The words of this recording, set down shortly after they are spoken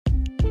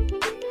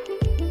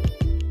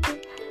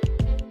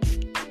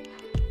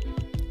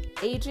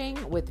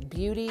Aging with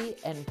beauty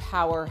and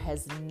power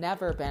has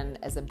never been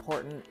as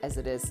important as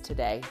it is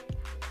today.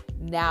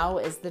 Now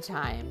is the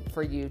time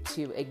for you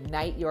to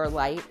ignite your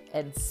light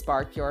and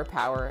spark your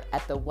power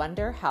at the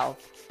Wonder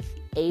Health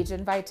Age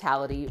and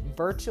Vitality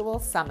Virtual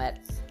Summit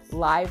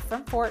live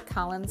from Fort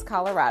Collins,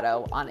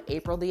 Colorado on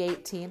April the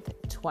 18th,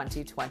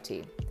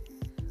 2020.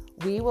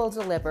 We will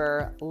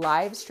deliver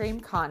live stream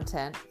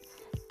content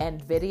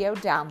and video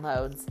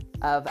downloads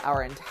of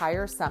our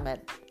entire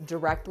summit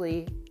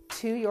directly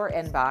to your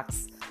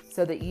inbox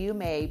so that you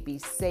may be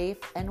safe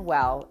and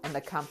well in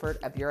the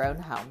comfort of your own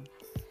home.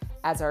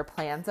 As our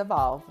plans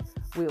evolve,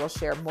 we will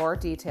share more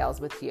details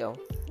with you.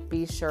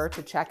 Be sure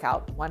to check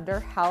out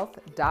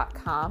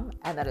wonderhealth.com,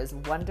 and that is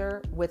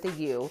Wonder with a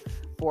U,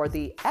 for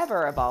the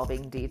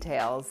ever-evolving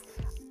details,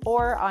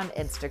 or on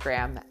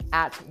Instagram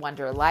at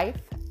WonderLife,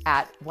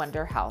 at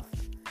WonderHealth.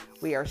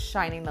 We are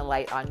shining the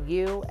light on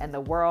you and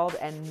the world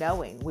and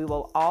knowing we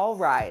will all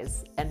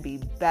rise and be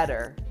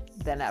better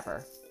than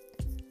ever.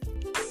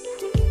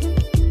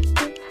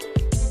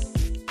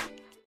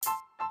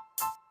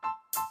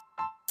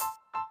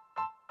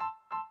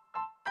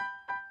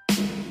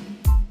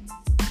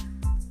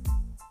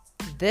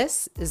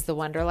 This is the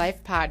Wonder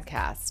Life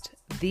Podcast,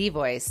 the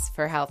voice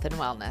for health and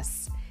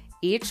wellness.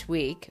 Each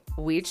week,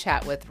 we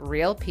chat with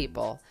real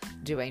people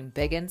doing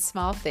big and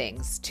small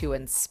things to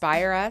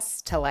inspire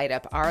us to light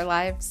up our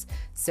lives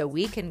so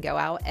we can go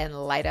out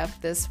and light up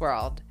this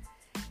world.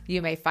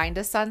 You may find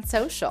us on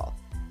social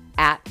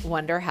at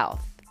Wonder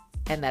Health,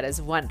 and that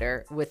is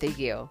Wonder with a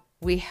U.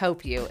 We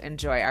hope you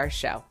enjoy our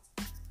show.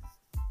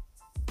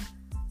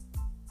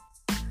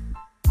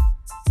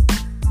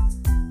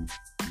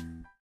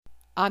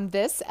 On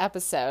this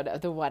episode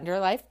of the Wonder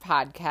Life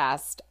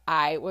Podcast,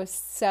 I was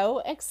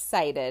so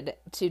excited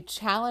to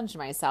challenge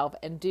myself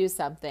and do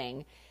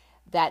something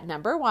that,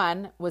 number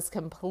one, was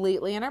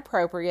completely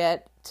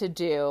inappropriate to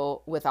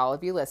do with all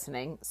of you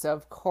listening. So,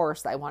 of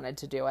course, I wanted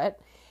to do it.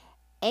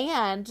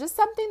 And just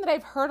something that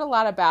I've heard a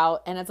lot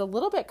about, and it's a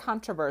little bit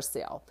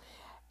controversial.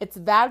 It's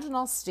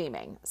vaginal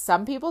steaming.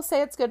 Some people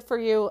say it's good for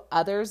you,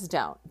 others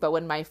don't. But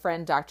when my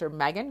friend Dr.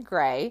 Megan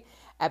Gray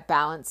at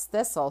Balance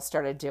Thistle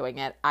started doing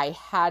it, I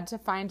had to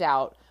find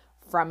out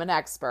from an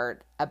expert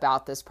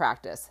about this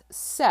practice.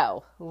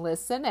 So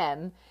listen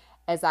in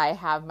as I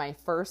have my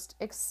first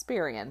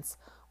experience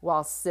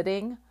while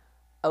sitting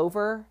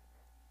over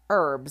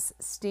herbs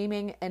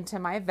steaming into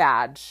my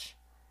vag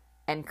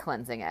and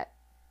cleansing it.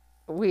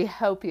 We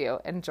hope you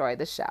enjoy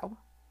the show.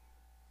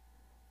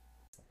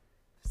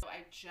 So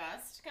I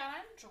just got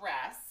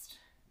undressed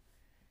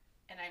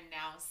and I'm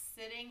now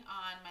sitting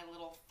on my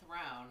little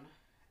throne,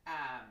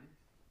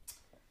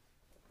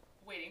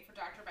 waiting for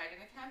Dr. Megan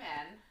to come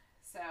in.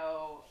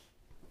 So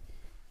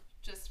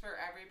just for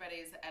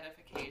everybody's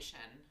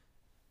edification,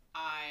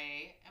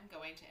 I am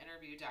going to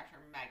interview Dr.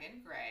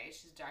 Megan Gray.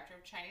 She's a doctor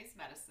of Chinese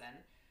medicine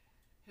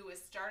who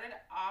has started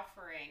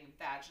offering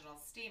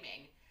vaginal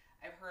steaming.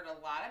 I've heard a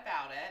lot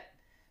about it,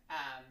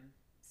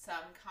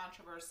 some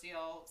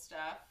controversial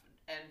stuff,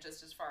 and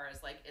just as far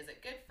as like, is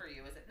it good for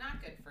you? Is it not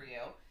good for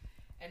you?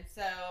 And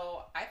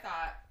so I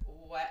thought,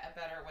 what a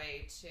better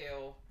way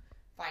to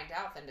find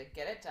out than to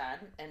get it done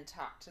and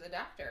talk to the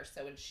doctor.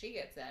 So when she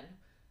gets in,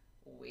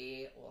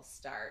 we will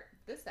start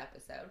this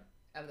episode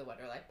of the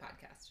Wonder Life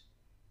Podcast.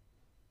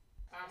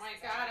 Oh my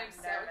God, I'm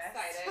so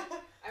excited.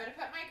 I'm going to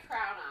put my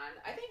crown on.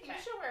 I think you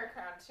should wear a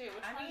crown too.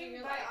 Which one do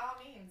you like? By all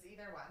means,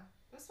 either one.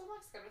 This one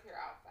looks good with your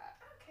outfit.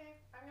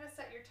 Okay, I'm going to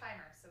set your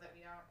timer so that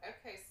we don't...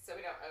 Okay, so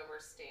we don't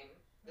oversteam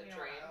the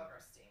dream. We don't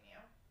oversteam you.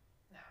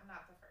 No,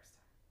 not the first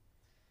time.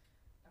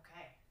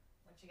 Okay,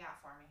 what you got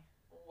for me?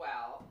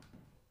 Well,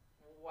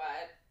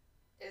 what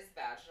is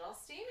vaginal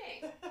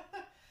steaming?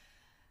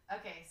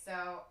 Okay,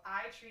 so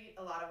I treat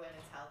a lot of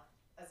women's health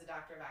as a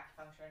doctor of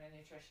acupuncture and a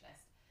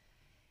nutritionist.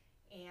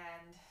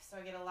 And so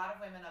I get a lot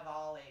of women of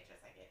all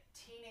ages. I get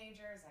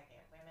teenagers, I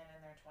get women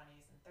in their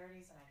 20s and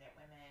 30s, and I get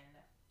women,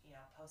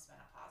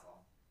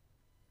 postmenopausal.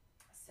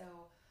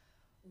 So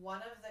one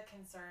of the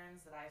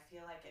concerns that I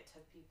feel like it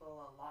took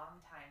people a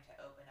long time to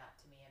open up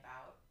to me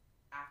about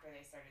after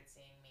they started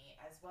seeing me,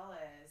 as well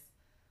as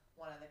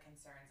one of the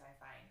concerns I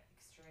find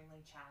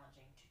extremely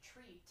challenging to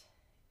treat,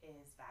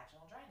 is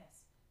vaginal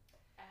dryness.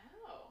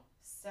 Oh.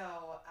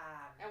 So,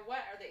 and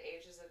what are the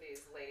ages of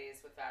these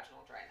ladies with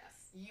vaginal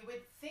dryness? You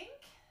would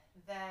think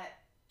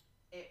that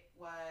it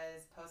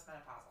was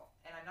postmenopausal.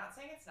 And I'm not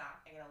saying it's not.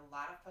 I get a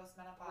lot of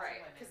postmenopausal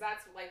women. Right, because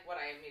that's like what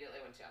I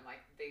immediately went to. I'm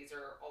like, these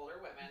are older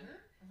women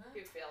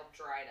who feel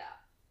dried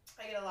up.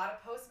 I get a lot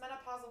of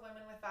postmenopausal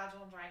women with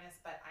vaginal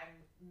dryness, but I'm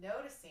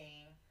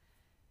noticing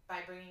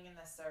by bringing in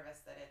this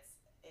service that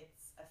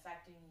it's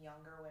affecting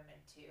younger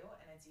women too,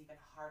 and it's even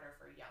harder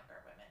for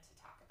younger women to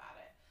talk about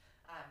it.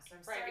 So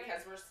I'm right,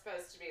 because we're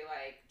supposed to be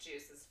like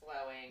juices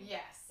flowing,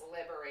 yes,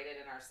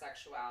 liberated in our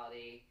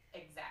sexuality.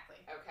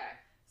 Exactly. Okay.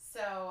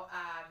 So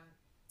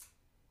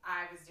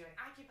I was doing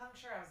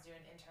acupuncture, I was doing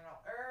internal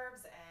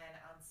herbs, and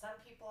on some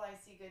people I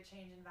see good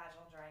change in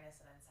vaginal dryness,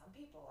 and on some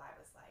people I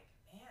was like,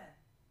 man,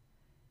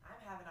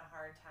 I'm having a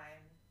hard time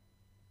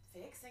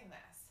fixing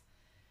this.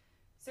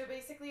 So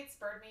basically, it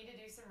spurred me to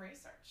do some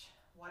research.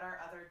 What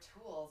are other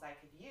tools I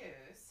could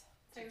use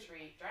to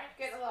treat dryness?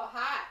 Getting a little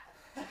hot.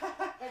 I'm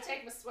gonna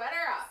take my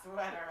sweater off.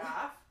 Sweater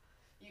off.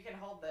 You can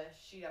hold the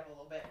sheet up a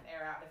little bit and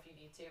air out if you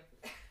need to.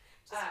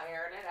 Just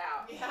airing it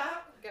out.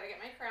 Yeah. Gotta get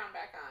my crown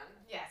back on.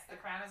 Yes,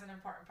 the crown is an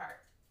important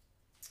part.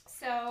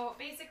 So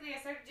basically, I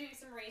started doing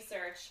some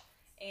research,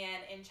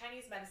 and in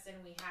Chinese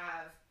medicine, we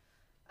have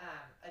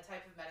a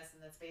type of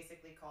medicine that's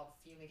basically called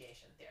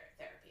fumigation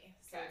therapy.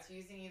 So it's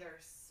using either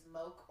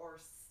smoke or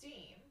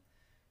steam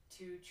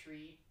to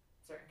treat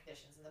certain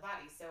conditions in the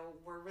body. So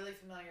we're really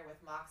familiar with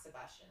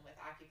moxibustion, with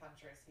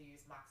acupuncturists who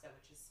use moxa,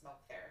 which is smoke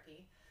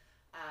therapy.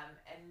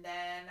 And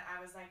then I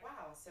was like,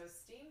 wow, so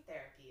steam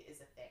therapy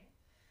is a thing.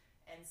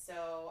 And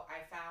so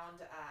I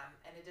found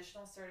an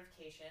additional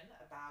certification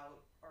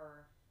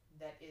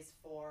that is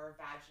for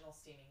vaginal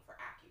steaming for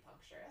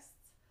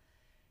acupuncturists,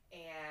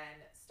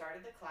 and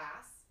started the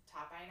class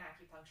taught by an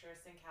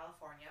acupuncturist in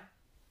California,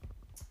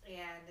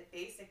 and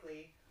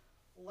basically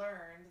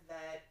learned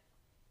that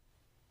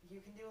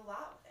you can do a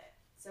lot with it.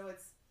 So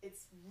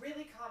it's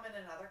really common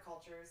in other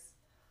cultures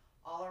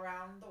all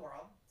around the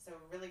world. So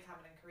really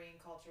common in Korean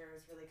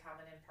cultures, really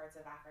common in parts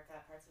of Africa,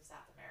 parts of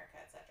South America,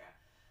 etc.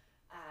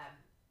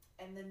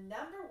 And the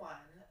number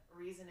one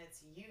reason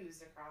it's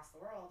used across the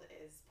world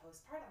is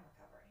postpartum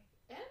recovery.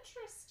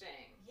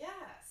 Interesting.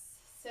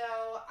 Yes.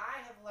 So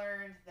I have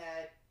learned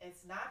that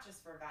it's not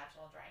just for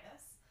vaginal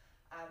dryness.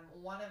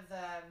 One of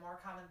the more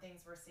common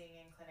things we're seeing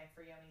in clinic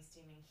for yoni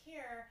steaming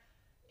here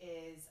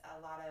is a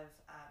lot of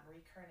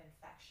recurrent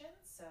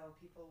infections. So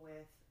people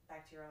with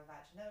bacterial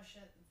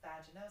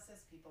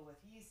vaginosis, people with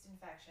yeast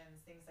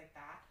infections, things like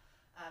that,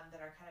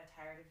 that are kind of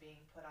tired of being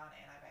put on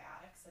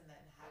antibiotics and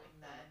then having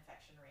the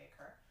infection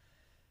reoccur.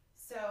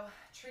 So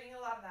treating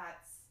a lot of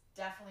that's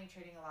definitely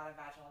treating a lot of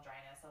vaginal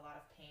dryness, a lot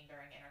of pain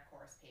during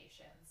intercourse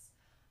patients,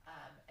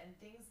 and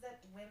things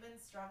that women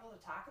struggle to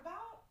talk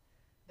about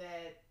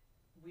that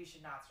we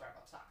should not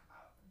struggle to talk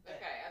about.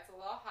 Okay, that's a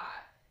little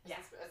hot.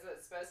 Yeah. Is it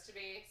supposed to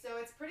be? So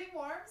it's pretty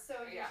warm,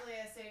 so usually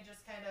I say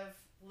just kind of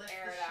lift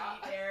air the it sheet,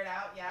 out. air it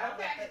out, yeah,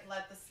 Okay.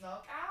 let the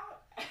smoke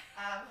out.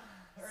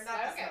 Or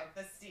not the smoke,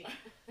 the steam.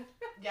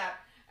 Yeah.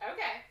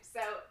 Okay,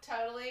 so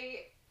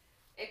totally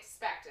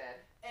expected.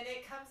 And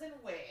it comes in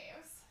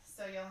waves,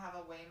 so you'll have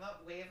a wave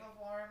of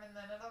warm and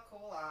then it'll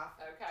cool off.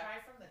 Okay.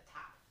 Try from the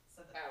top.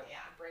 So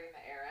bring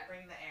the air in.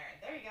 Bring the air in.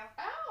 There you go.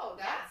 Oh,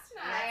 that's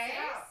nice. Let it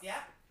out.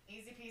 Yep.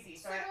 Easy peasy.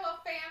 So a little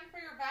fan for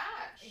your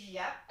badge.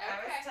 Yep. Okay. I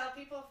always tell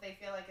people if they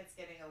feel like it's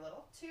getting a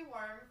little too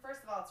warm,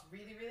 first of all, it's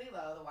really, really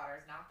low. The water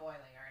is not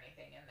boiling or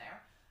anything in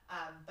there.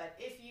 But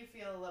if you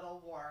feel a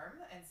little warm,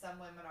 and some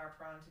women are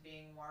prone to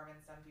being warm and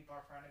some people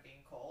are prone to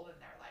being cold, and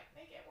they're like,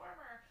 make it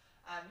warmer.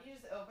 You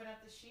just open up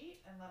the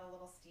sheet and let a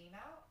little steam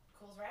out.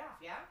 Cools right off,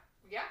 yeah?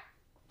 Yeah,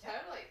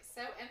 totally.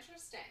 So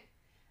interesting.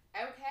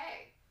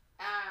 Okay.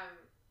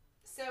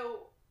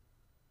 So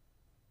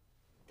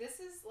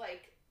this is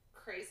like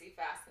crazy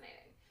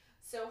fascinating.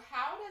 So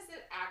how does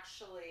it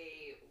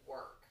actually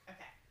work?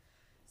 Okay.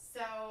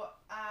 So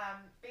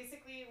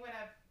basically when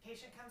a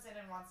patient comes in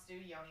and wants to do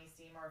yoni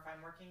steam, or if I'm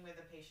working with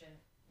a patient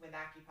with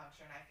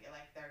acupuncture and I feel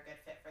like they're a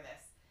good fit for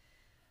this,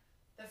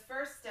 the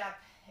first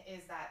step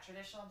is that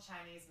traditional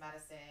Chinese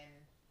medicine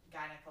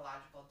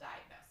gynecological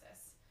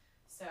diagnosis.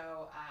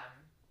 So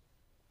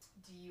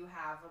do you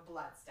have a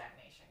blood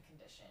stagnation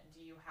condition? Do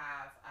you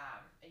have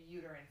a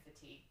uterine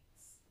fatigue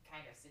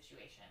kind of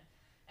situation?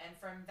 And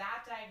from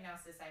that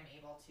diagnosis, I'm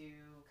able to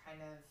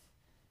kind of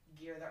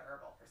gear the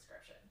herbal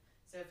prescription.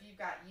 So if you've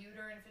got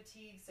uterine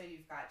fatigue, so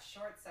you've got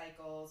short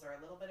cycles or a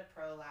little bit of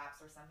prolapse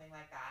or something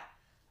like that,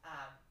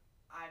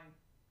 I'm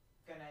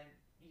going to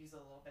use a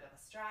little bit of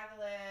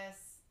astragalus,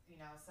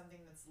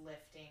 something that's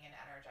lifting and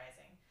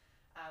energizing.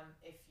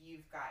 If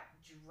you've got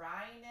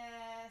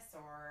dryness,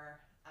 or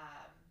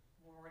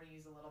we're going to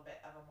use a little bit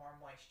of a more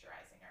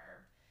moisturizing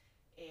herb.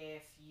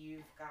 If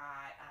you've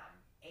got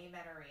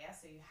amenorrhea,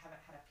 so you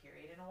haven't had a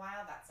period in a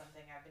while, that's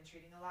something I've been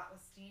treating a lot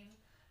with steam.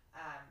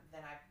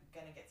 Then I'm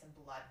going to get some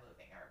blood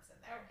moving herbs in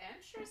there. Oh,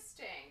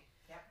 interesting.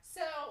 Yep.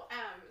 So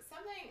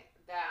something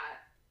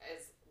that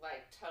is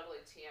like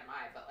totally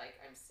TMI, but like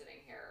I'm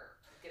sitting here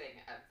getting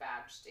a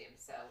vag steam,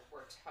 so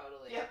we're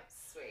totally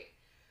sweet.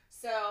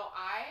 So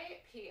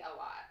I pee a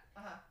lot,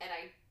 and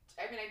I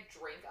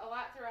drink a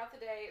lot throughout the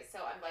day,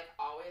 so I'm like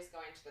always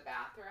going to the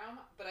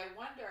bathroom. But I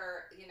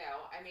wonder,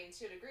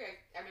 to a degree,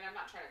 I'm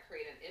not trying to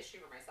create an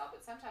issue for myself,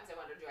 but sometimes I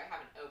wonder, do I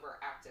have an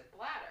overactive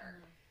bladder?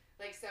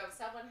 Mm-hmm. Like, so if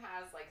someone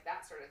has like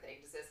that sort of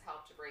thing, does this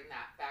help to bring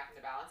that back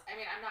into balance? I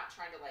mean, I'm not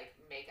trying to like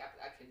make up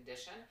a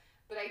condition,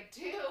 but I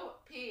do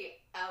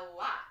pee a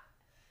lot.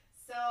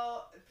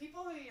 So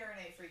people who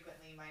urinate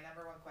frequently, my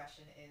number one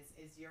question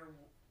is your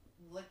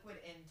liquid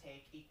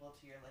intake equal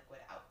to your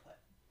liquid output?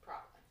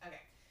 Probably.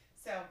 Okay.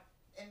 So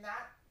in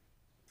that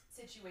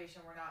situation,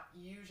 we're not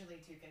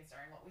usually too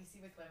concerned. What we see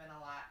with women a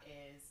lot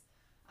is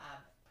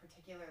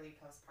particularly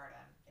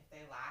postpartum. If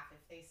they laugh,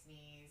 if they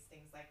sneeze,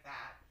 things like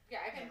that.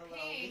 Yeah, I've They been have a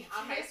little peeing leakage.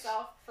 on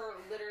myself for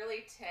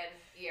literally 10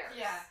 years.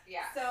 Yeah.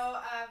 Yeah. So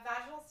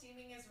vaginal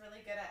steaming is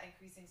really good at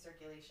increasing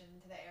circulation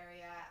to the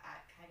area,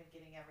 at kind of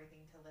getting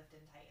everything to lift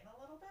and tighten a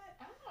little bit.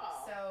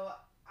 Oh. So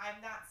I'm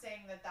not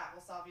saying that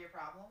will solve your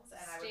problems,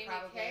 and Steamy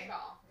I would probably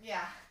Kegel.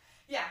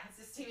 yeah,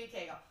 it's a steamy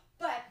Kegel.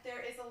 But there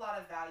is a lot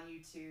of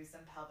value to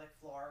some pelvic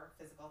floor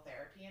physical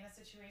therapy in a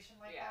situation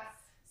like that.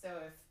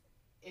 So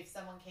if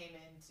someone came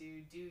in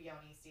to do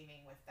yoni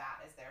steaming with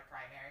that as their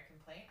primary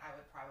complaint, I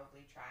would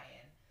probably try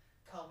and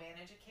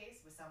co-manage a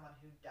case with someone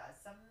who does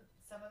some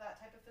of that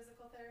type of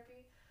physical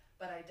therapy.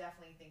 But I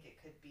definitely think it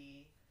could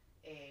be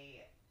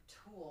a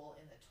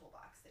tool in the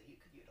toolbox that you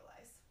could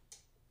utilize.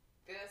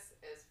 This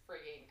is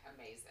freaking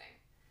amazing.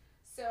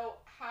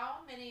 So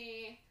how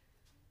many,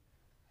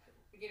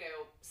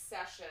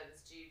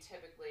 sessions do you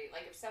typically,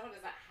 like if someone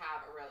doesn't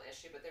have a real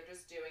issue, but they're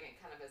just doing it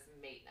kind of as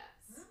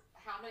maintenance,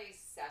 how many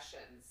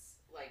sessions,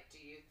 like,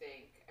 do you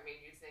think,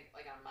 you think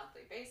like on a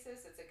monthly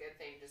basis, it's a good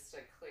thing just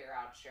to clear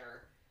out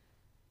your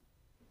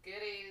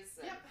goodies?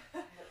 And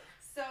Yep.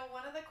 So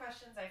one of the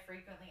questions I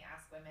frequently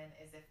ask women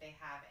is if they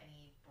have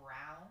any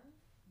brown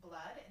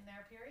blood in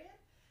their period,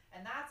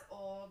 and that's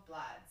old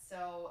blood.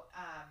 So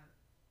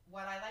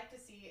what I like to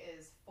see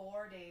is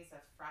 4 days of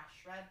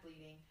fresh red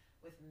bleeding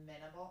with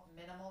minimal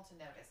to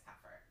no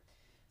discomfort.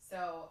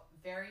 So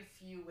very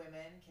few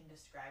women can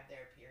describe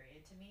their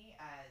period to me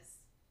as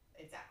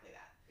exactly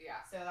that.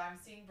 Yeah. So I'm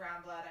seeing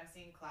brown blood, I'm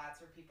seeing clots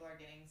where people are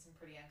getting some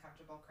pretty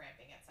uncomfortable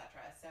cramping,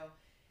 etc. So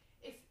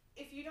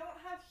if you don't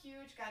have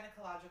huge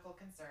gynecological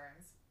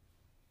concerns,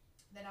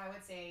 then I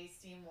would say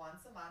steam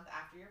once a month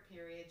after your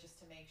period, just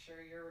to make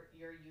sure your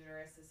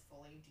uterus is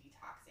fully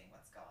detoxing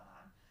what's going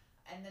on.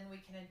 And then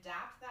we can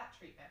adapt that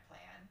treatment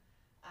plan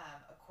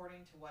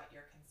according to what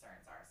your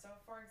concerns are. So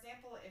for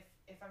example,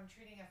 if I'm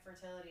treating a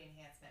fertility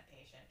enhancement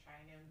patient,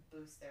 trying to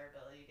boost their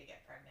ability to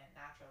get pregnant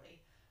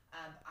naturally,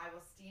 I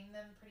will steam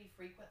them pretty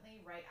frequently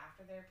right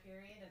after their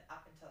period and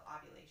up until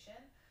ovulation,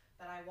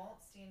 but I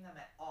won't steam them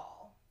at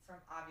all from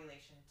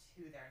ovulation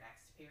to their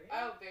next period.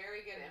 Oh,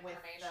 very good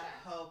information. With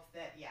the hope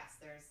that, yes,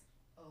 there's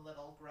a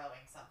little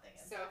growing something.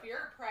 So if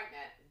you're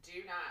pregnant,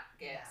 do not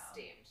get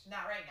steamed.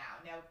 Not right now,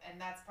 no. And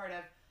that's part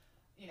of,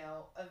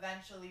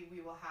 eventually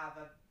we will have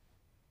a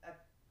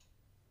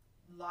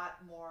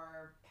lot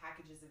more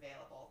packages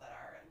available that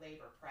are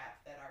labor prep,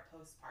 that are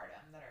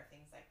postpartum, that are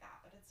things like that.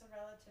 But it's a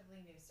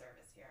relatively new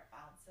service here at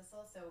Balance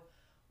Sissel, so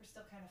we're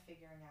still kind of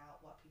figuring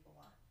out what people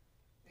want.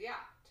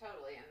 Yeah,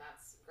 totally. And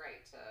that's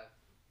great to,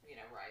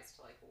 rise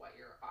to like what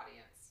your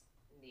audience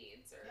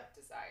needs or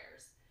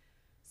desires.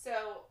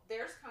 So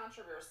there's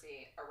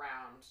controversy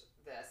around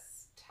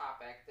this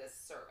topic, this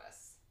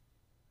service.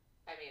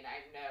 I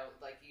know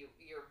like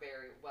you're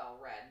very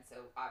well read,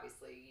 so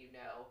obviously you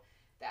know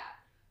that.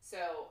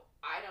 So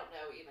I don't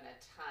know even a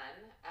ton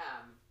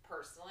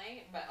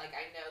personally, but like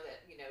I know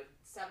that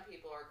some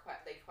people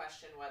they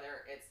question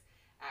whether it's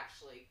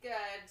actually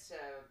good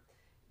to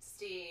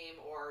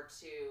steam or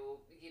to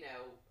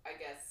I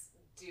guess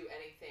do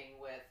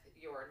anything with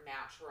your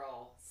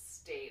natural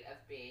state of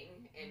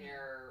being in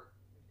your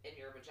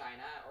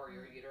vagina or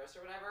your uterus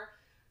or whatever.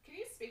 Can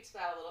you speak to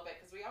that a little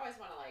bit? Because we always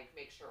want to like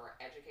make sure we're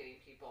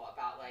educating people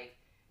about like,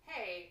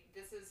 hey,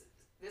 this is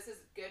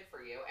good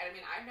for you. And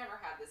I've never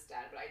had this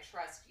done, but I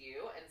trust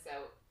you. And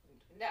so,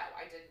 no,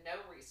 I did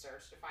no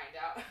research to find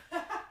out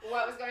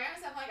what was going on.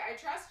 So I'm like, I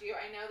trust you.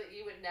 I know that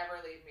you would never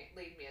lead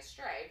me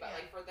astray. But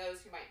like for those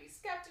who might be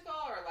skeptical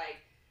or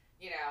like,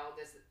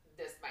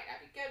 this might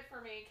not be good for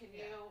me, can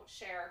you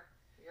share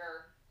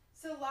your...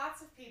 So lots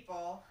of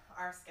people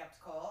are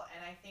skeptical,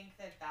 and I think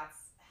that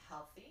that's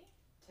healthy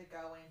to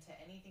go into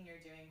anything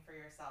you're doing for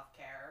your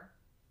self-care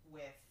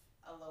with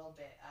a little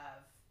bit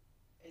of,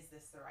 is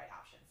this the right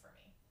option for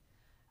me?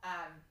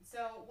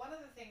 So one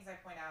of the things I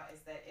point out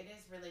is that it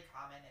is really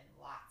common in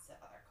lots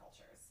of other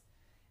cultures.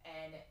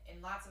 And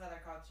in lots of other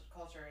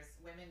cultures,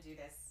 women do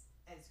this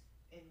as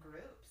in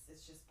groups.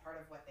 It's just part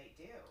of what they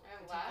do.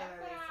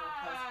 Particularly for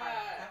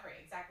postpartum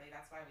recovery. Exactly.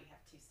 That's why we have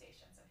 2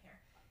 stations in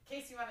here. In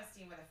case you want to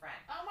steam with a friend.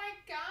 Oh my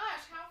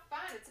gosh, how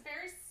fun. It's a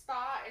very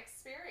spa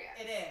experience.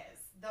 It is.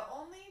 The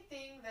only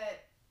thing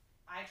that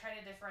I try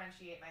to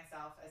differentiate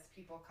myself as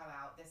people come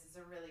out, this is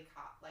a really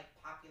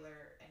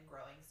popular and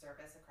growing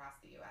service across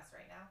the U.S.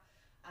 right now,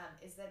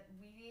 is that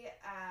we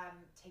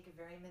take a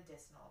very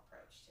medicinal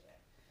approach to it.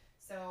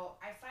 So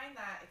I find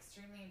that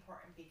extremely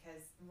important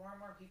because more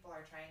and more people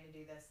are trying to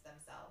do this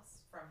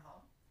themselves from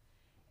home.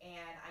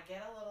 And I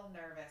get a little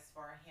nervous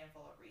for a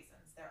handful of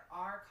reasons. There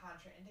are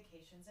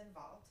contraindications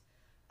involved.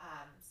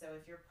 So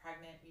if you're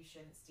pregnant, you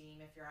shouldn't steam.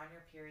 If you're on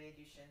your period,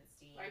 you shouldn't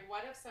steam. Like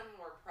what if someone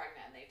were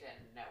pregnant and they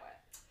didn't know it?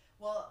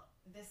 Well,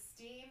 the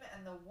steam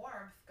and the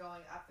warmth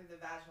going up through the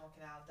vaginal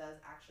canal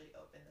does actually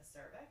open the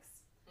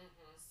cervix.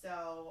 Mm-hmm.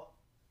 So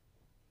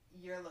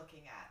you're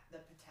looking at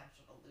the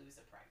potential to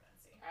lose a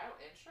pregnancy. Oh,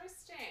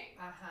 interesting.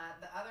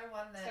 The other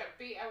one that... So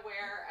be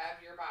aware of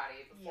your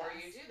body before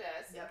you do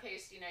this in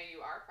case you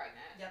are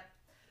pregnant. Yep.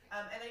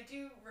 And I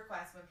do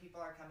request when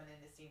people are coming in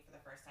to steam for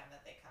the first time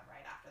that they come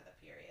right after the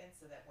period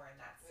so that we're in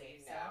that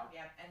safe zone.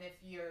 Yep. And if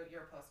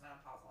you're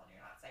postmenopausal and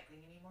you're not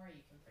cycling anymore,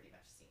 you can pretty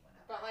much steam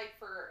whenever. But like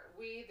for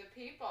the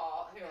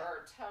people who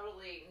are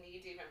totally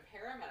knee deep in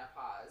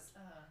perimenopause,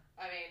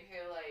 I mean,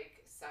 who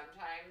like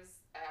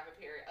sometimes I have a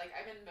period, like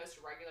I've been the most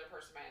regular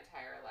person my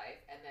entire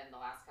life, and then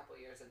the last couple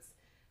of years it's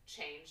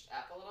changed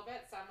up a little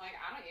bit. So I'm like,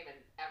 I don't even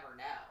ever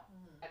know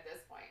at this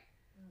point.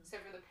 So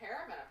for the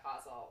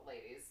perimenopausal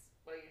ladies,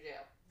 what do?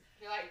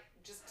 You're like,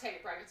 just take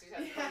a pregnancy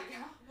test before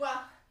you go.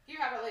 Well, you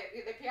have a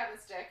the piano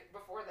stick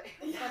before they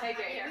when they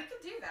get here. We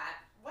could do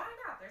that. Why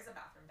not? There's a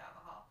bathroom down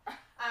the hall.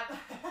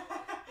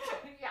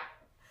 Yeah.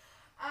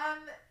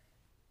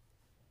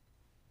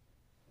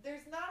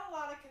 There's not a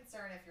lot of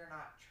concern if you're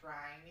not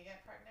trying to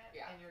get pregnant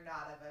and you're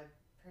not of a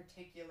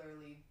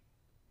particularly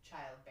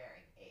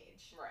childbearing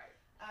age. Right.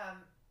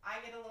 I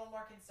get a little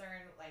more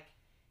concerned, like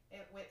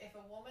if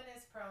a woman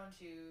is prone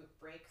to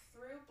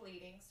breakthrough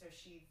bleeding, so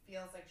she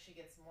feels like she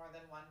gets more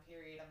than one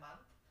period a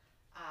month,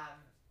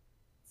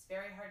 it's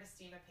very hard to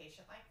steam a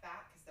patient like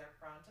that because they're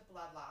prone to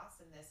blood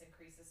loss, and this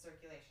increases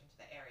circulation to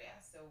the area.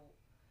 So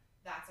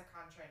that's a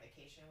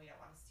contraindication. We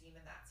don't want to steam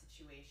in that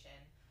situation.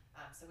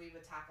 So we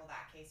would tackle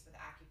that case with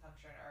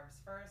acupuncture and herbs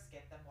first,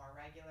 get them more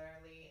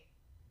regularly,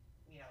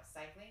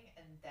 cycling,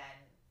 and then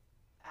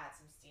add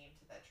some steam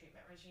to the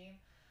treatment regime.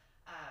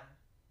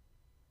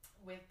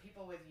 With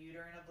people with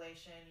uterine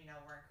ablation,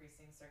 we're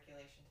increasing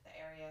circulation to the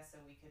area,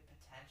 so we could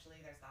potentially,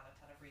 there's not a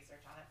ton of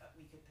research on it, but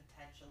we could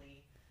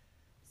potentially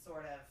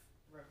sort of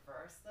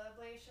reverse the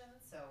ablation,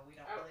 so we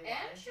don't really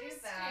want to do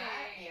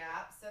that.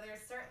 Yeah, so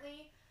there's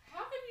certainly...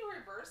 How can you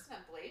reverse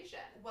an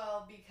ablation?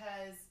 Well,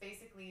 because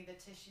basically the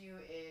tissue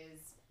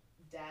is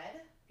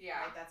dead.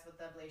 Yeah. Right? That's what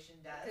the ablation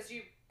does. Because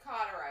you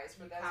cauterize,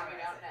 for those of you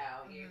who don't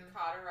know, you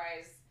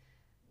cauterize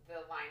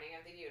the lining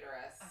of the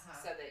uterus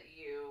so that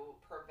you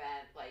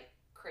prevent, like,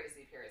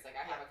 crazy periods. Like,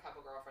 I have a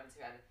couple girlfriends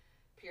who had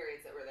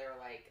periods that were, they were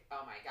like,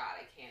 oh my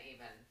God, I can't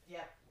even,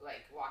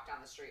 like, walk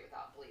down the street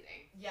without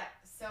bleeding. Yeah.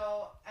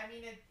 So, I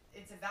mean,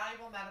 it's a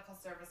valuable medical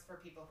service for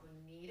people who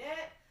need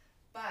it,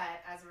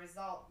 but as a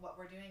result, what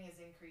we're doing is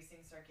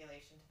increasing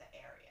circulation to the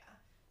area.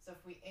 So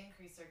if we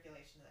increase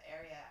circulation to the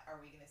area,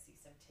 are we going to see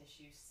some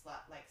tissue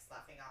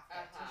sloughing off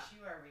that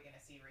tissue? Or are we going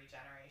to see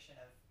regeneration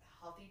of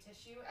healthy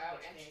tissue?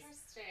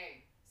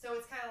 Interesting. So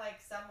it's kind of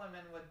like some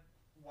women would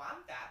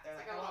want that. They're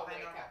like, I want my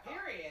normal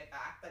period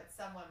back. But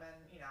some women,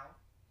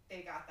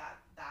 they got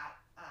that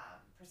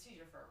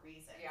procedure for a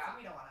reason. Yeah. So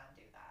we don't want to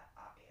undo that,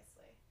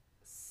 obviously.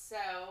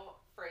 So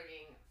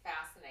freaking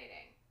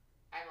fascinating.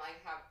 I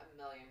like have a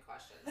million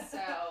questions.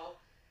 So,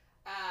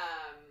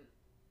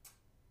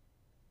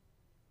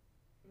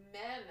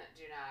 men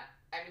do not.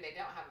 I mean, they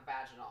don't have a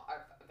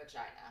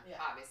vagina,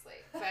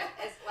 obviously. But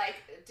is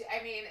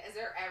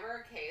there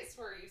ever a case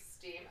where you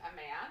steam a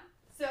man?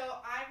 So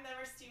I've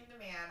never steamed a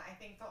man. I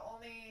think the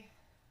only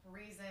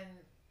reason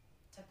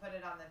to put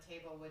it on the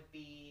table would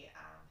be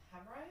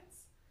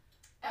hemorrhoids.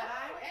 But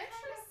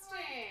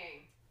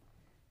interesting.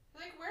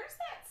 Like, where does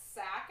that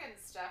sack and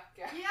stuff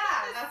go?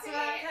 Yeah, that's what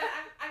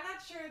I'm not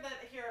sure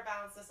that here at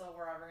Balance Thistle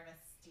we're ever going to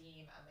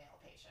steam a male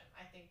patient.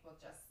 I think we'll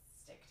just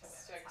stick to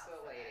women's health. Stick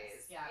to the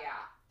ladies.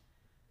 Yeah.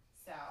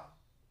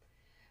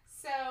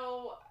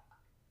 So,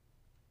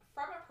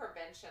 from a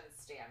prevention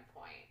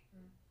standpoint,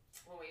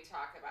 when we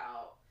talk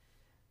about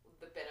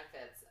the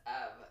benefits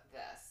of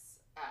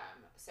this,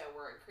 so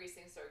we're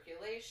increasing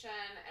circulation,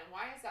 and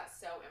why is that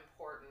so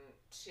important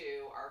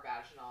to our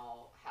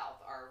vaginal health,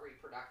 our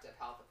reproductive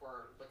health, if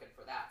we're looking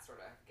for that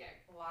sort of gig?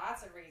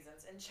 Lots of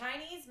reasons. In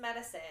Chinese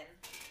medicine,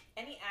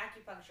 any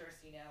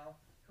acupuncturist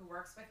who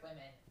works with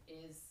women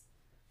is,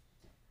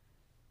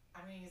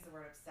 I'm going to use the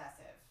word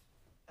obsessive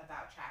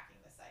about tracking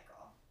the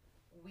cycle.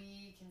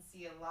 We can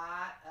see a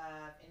lot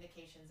of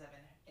indications of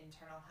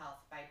internal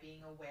health by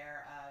being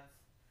aware of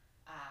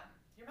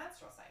your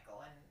menstrual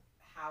cycle and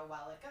how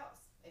well it goes.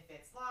 If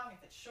it's long,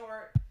 if it's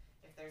short,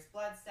 if there's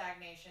blood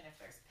stagnation, if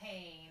there's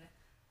pain,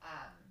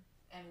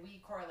 and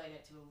we correlate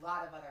it to a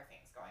lot of other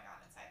things going on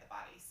inside the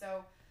body.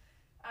 So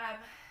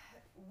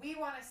we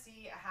want to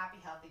see a happy,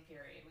 healthy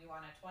period. We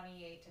want a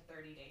 28 to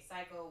 30-day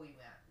cycle. We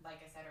want, like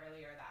I said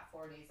earlier, that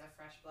 4 days of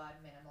fresh blood,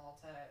 minimal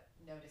to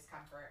no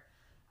discomfort.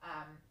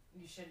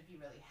 You shouldn't be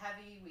really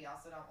heavy. We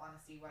also don't want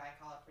to see what I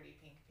call a pretty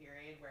pink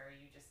period where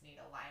you just need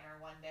a liner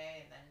one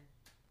day and then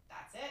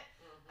that's it.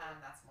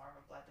 That's more of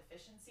a blood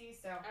deficiency.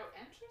 So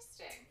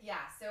interesting.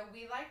 Yeah, so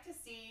we like to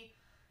see,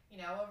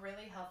 a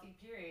really healthy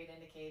period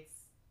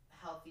indicates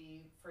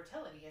healthy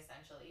fertility,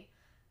 essentially.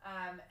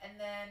 And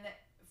then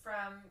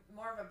from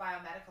more of a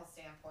biomedical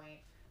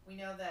standpoint, we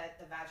know that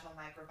the vaginal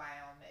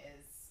microbiome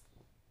is,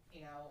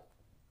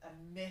 a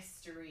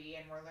mystery,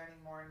 and we're learning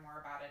more and more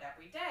about it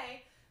every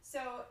day.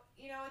 So,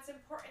 it's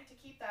important to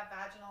keep that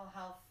vaginal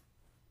health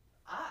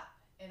up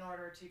in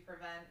order to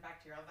prevent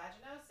bacterial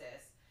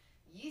vaginosis,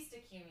 yeast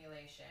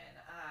accumulation,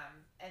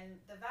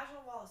 and the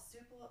vaginal wall is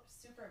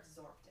super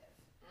absorptive.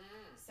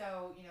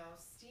 So,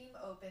 steam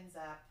opens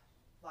up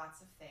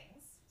lots of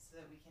things. so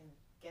that we can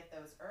get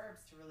those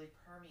herbs to really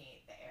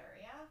permeate the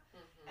area.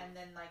 And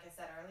then, like I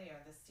said earlier,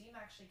 the steam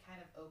actually kind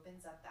of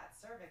opens up that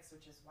cervix,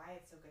 which is why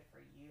it's so good for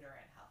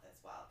uterine health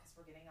as well, because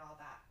we're getting all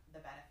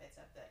the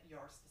benefits of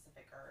your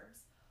specific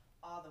herbs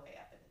all the way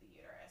up into the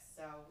uterus.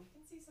 So we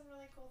can see some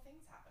really cool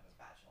things happen with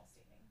vaginal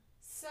steaming.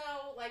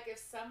 So, like, if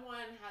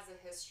someone has a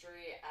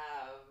history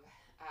of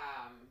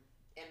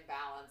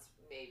imbalance,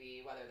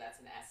 maybe whether that's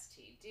an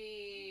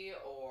STD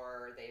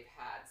or they've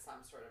had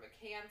some sort of a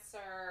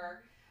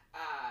cancer,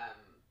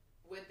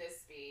 would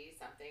this be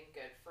something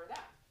good for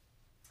them?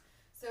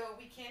 So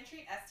we can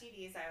treat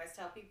STDs. I always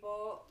tell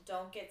people,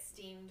 don't get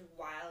steamed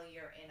while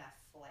you're in a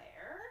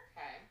flare.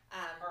 Okay.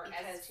 Or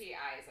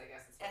STIs, I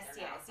guess.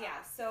 STIs,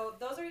 yeah. So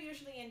those are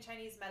usually in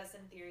Chinese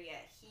medicine theory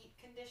a heat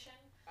condition.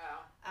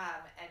 Oh.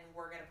 And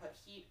we're going to put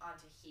heat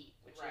onto heat,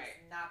 which is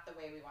not the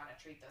way we want to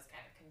treat those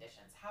kind of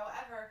conditions.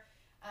 However,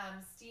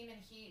 steam and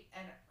heat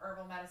and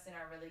herbal medicine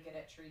are really good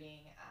at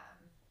treating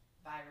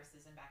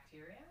viruses and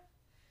bacteria.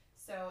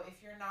 So if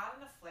you're not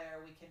in a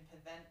flare, we can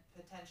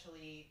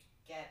potentially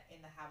get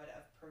in the habit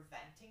of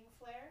preventing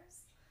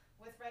flares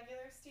with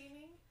regular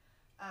steaming.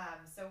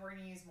 So we're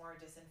going to use more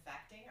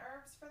disinfecting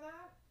herbs for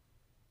that,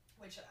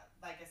 which,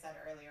 like I said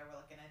earlier, we're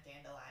looking at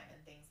dandelion and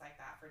things like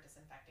that for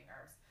disinfecting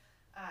herbs.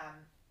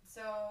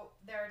 So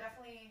there are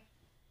definitely,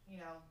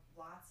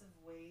 lots of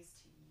ways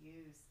to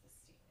use the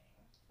steaming.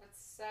 That's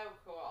so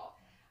cool.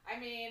 I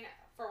mean,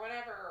 for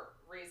whatever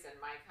reason,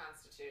 my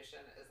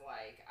constitution is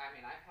like, I've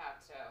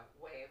had to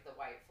wave the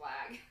white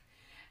flag.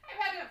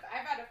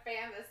 I've had to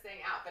fan this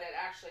thing out, but it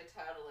actually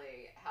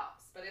totally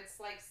helps. But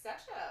it's like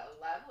such a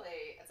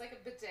lovely, it's like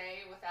a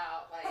bidet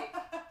without like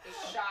the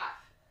shot.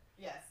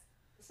 Yes.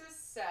 This is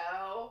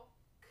so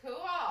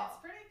cool.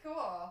 It's pretty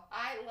cool.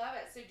 I love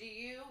it. So do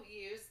you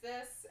use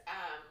this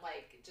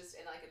like just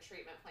in like a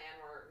treatment plan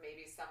where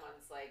maybe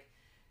someone's like,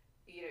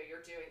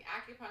 you're doing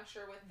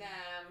acupuncture with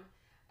them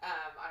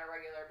on a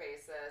regular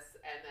basis,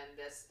 and then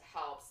this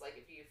helps, like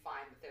if you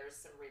find that there's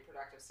some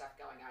reproductive stuff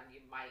going on, you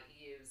might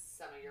use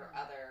some of your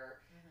other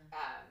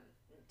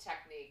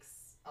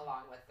techniques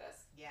along with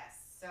this.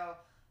 Yes. So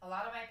a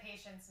lot of my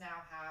patients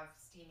now have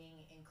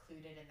steaming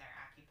included in their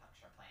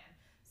acupuncture plan.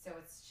 So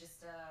it's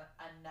just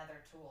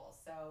another tool.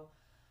 So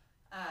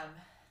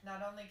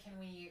not only can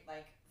we,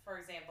 like, for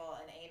example,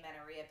 an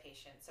amenorrhea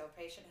patient, so a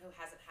patient who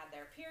hasn't had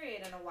their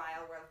period in a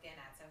while, we're looking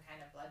at some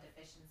kind of blood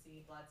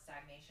deficiency, blood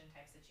stagnation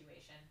type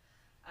situation.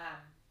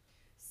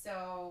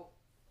 So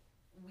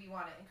we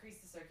want to increase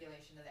the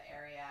circulation to the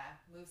area,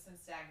 move some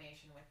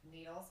stagnation with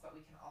needles, but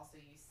we can also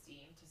use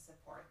steam to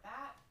support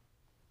that.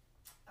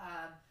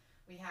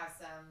 We have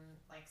some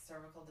like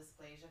cervical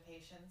dysplasia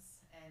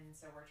patients, and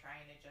so we're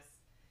trying to just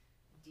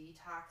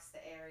detox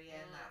the area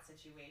in that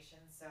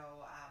situation. So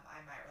I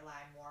might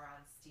rely more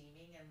on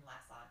steaming and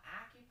less on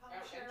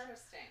acupuncture. Oh,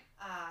 interesting.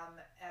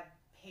 A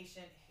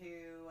patient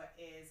who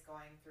is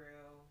going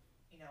through,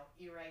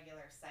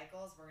 irregular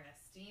cycles, we're going to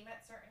steam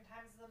at certain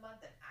times of the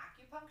month and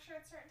acupuncture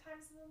at certain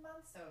times of the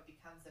month. So it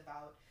becomes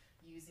about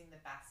using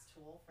the best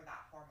tool for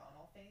that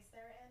hormonal phase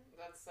they're in.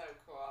 That's so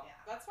cool. Yeah.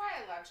 That's why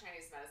I love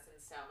Chinese medicine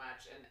so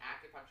much and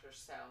acupuncture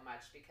so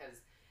much,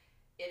 because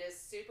it is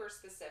super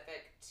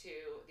specific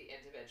to the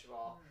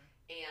individual,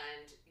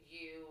 and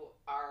you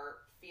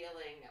are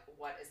feeling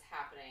what is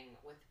happening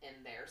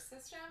within their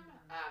system.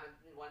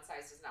 One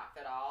size does not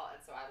fit all,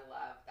 and so I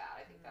love that.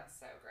 I think that's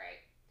so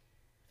great.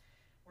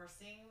 We're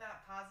seeing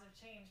that positive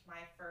change.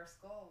 My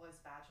first goal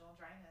was vaginal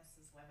dryness,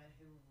 is women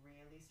who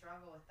really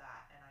struggle with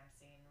that, and I'm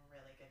seeing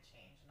really good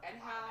change in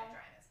a lot of my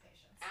dryness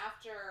patients.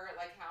 After,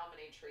 like, how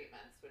many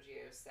treatments would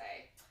you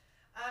say?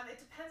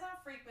 It depends on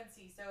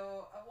frequency.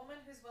 So a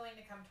woman who's willing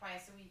to come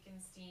twice a week and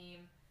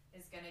steam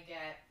is going to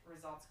get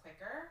results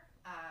quicker.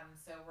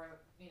 So we're,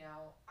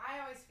 I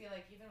always feel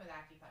like even with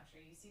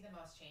acupuncture, you see the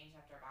most change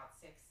after about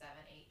 6, 7,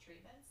 8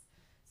 treatments.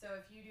 So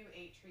if you do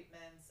 8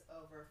 treatments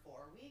over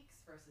 4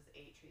 weeks versus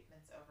 8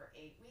 treatments over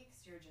 8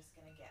 weeks, you're just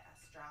going to get a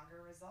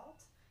stronger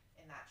result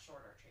in that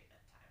shorter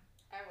treatment time.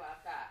 I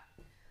love that.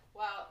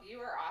 Well, you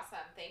are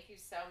awesome. Thank you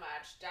so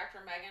much.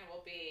 Dr. Megan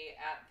will be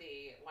at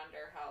the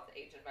Wonder Health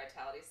Age and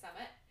Vitality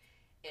Summit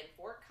in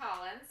Fort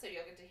Collins, so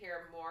you'll get to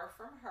hear more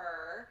from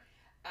her,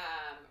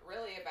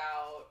 really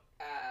about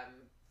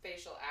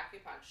facial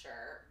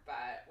acupuncture,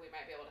 but we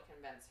might be able to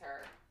convince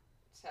her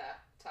to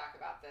talk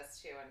about this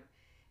too and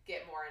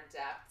get more in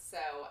depth. So,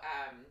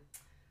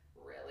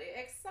 really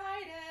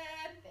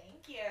excited.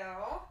 Thank you.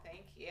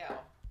 Thank you.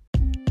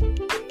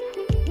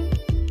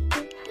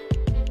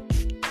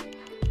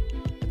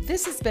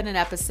 This has been an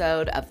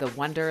episode of the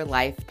Wonder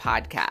Life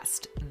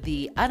Podcast,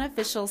 the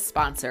unofficial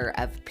sponsor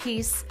of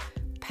peace,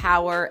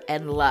 power,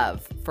 and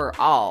love for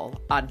all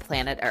on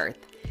planet Earth.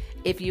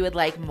 If you would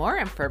like more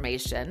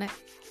information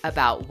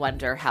about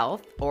Wonder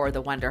Health or the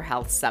Wonder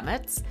Health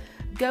Summits,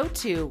 go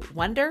to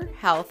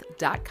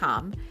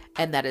wonderhealth.com,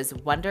 and that is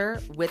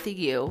Wonder with a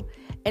U,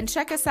 and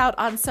check us out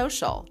on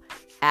social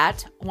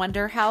at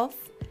Wonder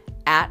Health,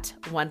 at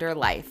Wonder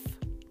Life.